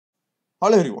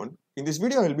Hello everyone, in this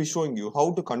video I will be showing you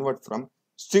how to convert from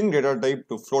string data type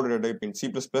to float data type in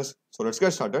C++. So let's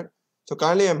get started. So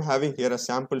currently I am having here a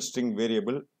sample string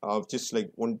variable which is like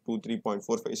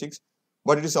 123.456,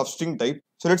 but it is of string type.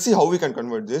 So let's see how we can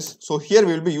convert this. So here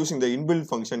we will be using the inbuilt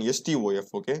function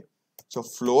stof, okay. So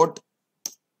float,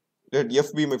 let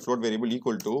f be my float variable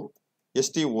equal to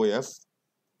stof,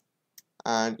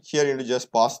 and here you need to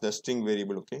just pass the string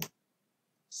variable, okay.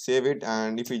 Save it,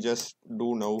 and if we just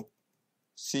do now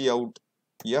cout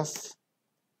f,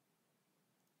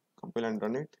 compile and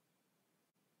run it.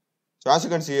 So as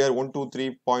you can see here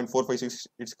 123.456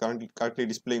 it's currently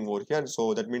displaying over here,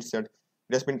 so that means that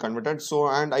it has been converted. So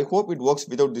and I hope it works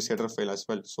without this header file as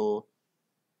well. So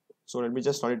let me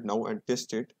just run it now and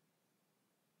test it.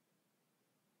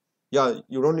 Yeah,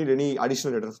 you don't need any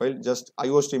additional header file, just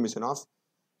IOStream is enough.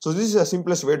 So this is the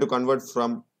simplest way to convert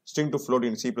from string to float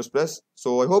in C++.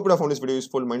 So I hope you have found this video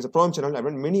useful. Mine's a Prom channel. I've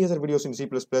done many other videos in C++,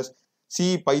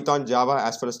 C, Python, Java,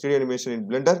 as well as 3D animation in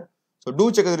Blender. So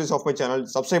do check out the videos of my channel,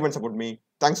 subscribe and support me.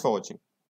 Thanks for watching.